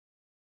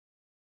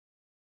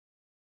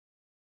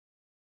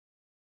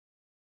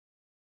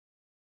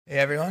Hey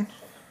everyone.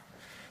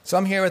 So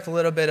I'm here with a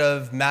little bit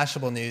of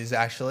Mashable news,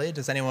 actually.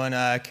 Does anyone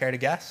care to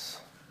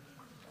guess?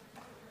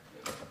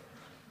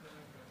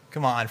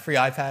 Come on, free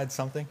iPad,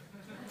 something?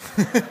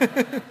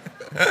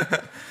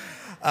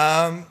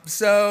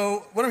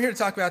 So what I'm here to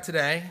talk about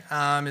today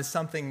is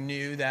something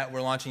new that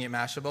we're launching at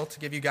Mashable. To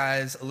give you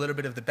guys a little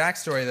bit of the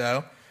backstory,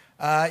 though,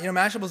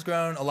 Mashable's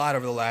grown a lot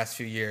over the last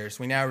few years.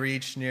 We now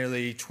reach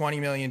nearly 20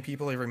 million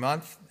people every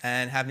month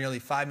and have nearly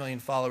 5 million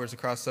followers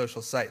across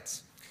social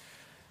sites.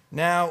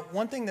 Now,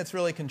 one thing that's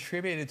really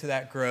contributed to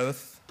that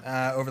growth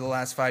over the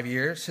last 5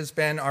 years has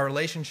been our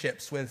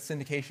relationships with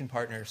syndication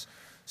partners.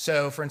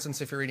 So, for instance,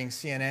 if you're reading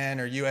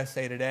CNN or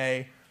USA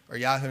Today or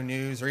Yahoo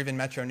News or even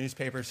Metro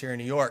newspapers here in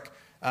New York,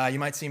 you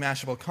might see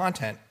Mashable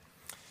content.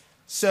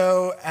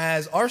 So,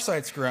 as our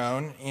site's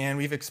grown and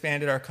we've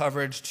expanded our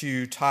coverage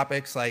to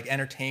topics like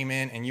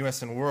entertainment and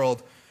US and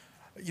world,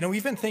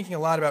 we've been thinking a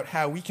lot about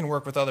how we can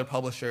work with other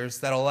publishers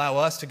that allow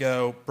us to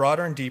go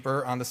broader and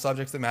deeper on the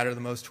subjects that matter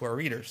the most to our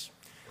readers,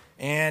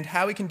 and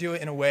how we can do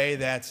it in a way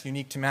that's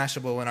unique to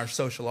Mashable and our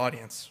social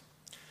audience.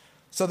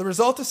 So the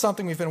result is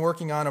something we've been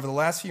working on over the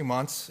last few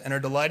months and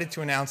are delighted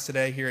to announce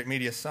today here at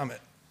Media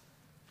Summit: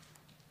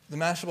 the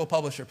Mashable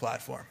Publisher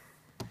Platform.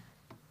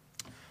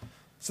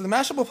 So the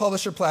Mashable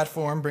Publisher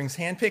Platform brings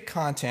hand-picked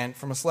content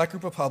from a select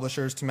group of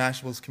publishers to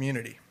Mashable's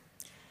community.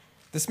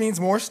 This means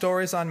more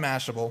stories on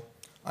Mashable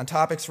on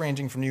topics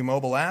ranging from new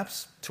mobile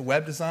apps to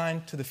web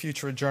design to the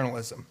future of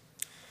journalism.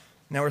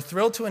 Now, we're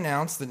thrilled to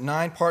announce that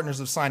 9 partners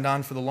have signed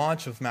on for the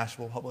launch of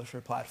Mashable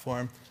Publisher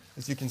Platform,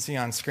 as you can see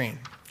on screen.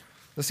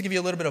 Just to give you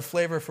a little bit of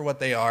flavor for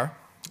what they are,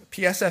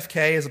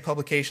 PSFK is a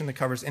publication that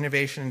covers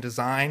innovation in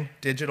design,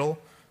 digital,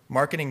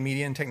 marketing,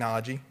 media, and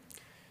technology.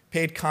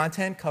 Paid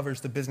Content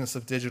covers the business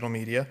of digital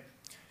media.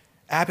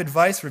 App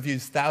Advice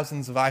reviews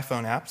thousands of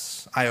iPhone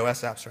apps,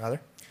 iOS apps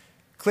rather.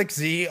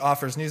 ClickZ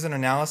offers news and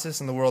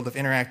analysis in the world of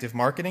interactive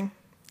marketing.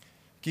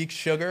 Geek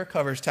Sugar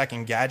covers tech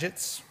and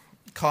gadgets.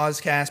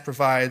 Causecast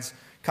provides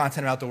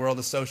content about the world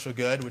of social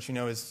good, which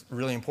is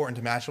really important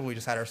to Mashable. We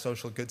just had our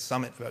Social Good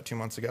Summit about 2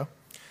 months ago.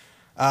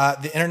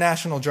 The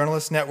International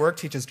Journalists Network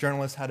teaches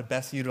journalists how to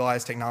best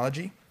utilize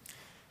technology.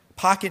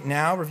 Pocket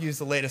Now reviews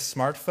the latest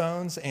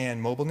smartphones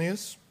and mobile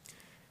news.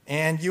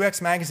 And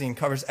UX Magazine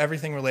covers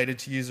everything related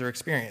to user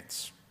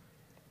experience.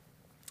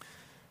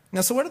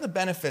 Now, so what are the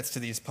benefits to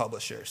these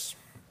publishers?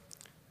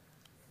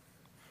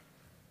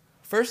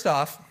 First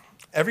off,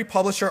 every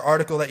publisher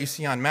article that you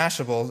see on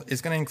Mashable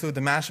is going to include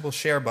the Mashable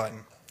Share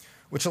button,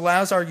 which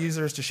allows our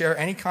users to share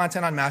any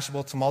content on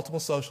Mashable to multiple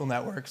social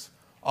networks,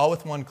 all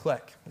with one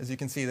click. As you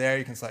can see there,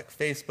 you can select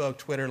Facebook,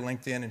 Twitter,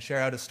 LinkedIn, and share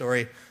out a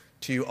story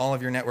to all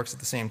of your networks at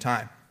the same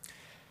time.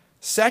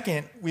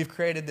 Second, we've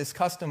created this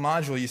custom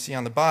module you see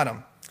on the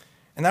bottom,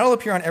 and that will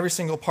appear on every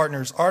single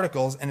partner's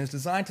articles and is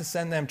designed to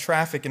send them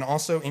traffic and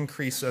also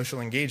increase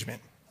social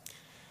engagement.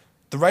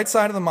 The right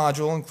side of the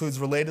module includes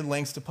related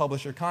links to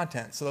publisher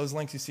content. So those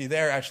links you see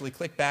there actually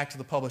click back to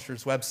the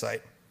publisher's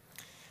website.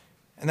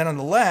 And then on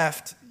the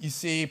left, you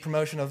see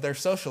promotion of their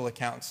social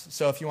accounts.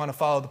 So if you want to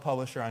follow the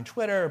publisher on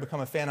Twitter or become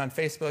a fan on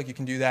Facebook, you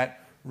can do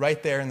that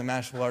right there in the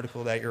Mashable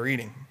article that you're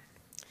reading.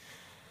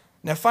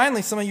 Now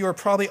finally, some of you are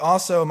probably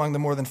also among the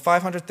more than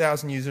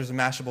 500,000 users of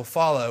Mashable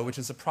Follow, which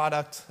is a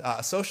product,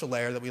 a social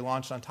layer that we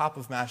launched on top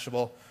of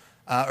Mashable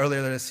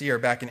earlier this year,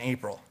 back in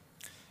April.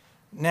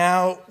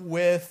 Now,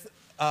 with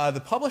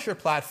the publisher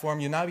platform,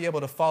 you'll now be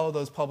able to follow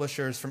those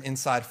publishers from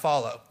inside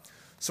Follow.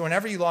 So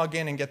whenever you log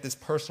in and get this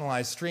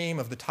personalized stream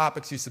of the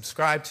topics you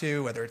subscribe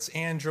to, whether it's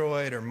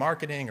Android or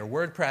marketing or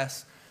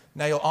WordPress,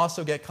 now you'll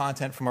also get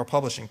content from our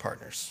publishing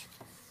partners.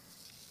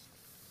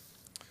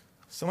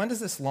 So when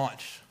does this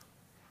launch?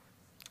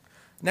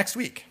 Next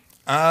week.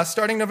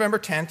 Starting November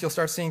 10th, you'll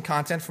start seeing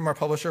content from our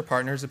publisher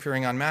partners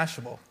appearing on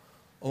Mashable,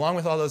 along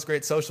with all those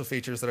great social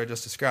features that I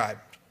just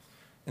described.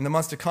 In the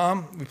months to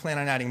come, we plan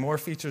on adding more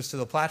features to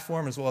the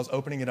platform as well as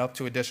opening it up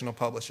to additional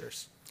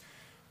publishers.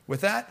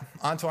 With that,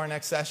 on to our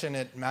next session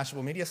at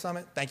Mashable Media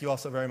Summit. Thank you all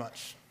so very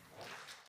much.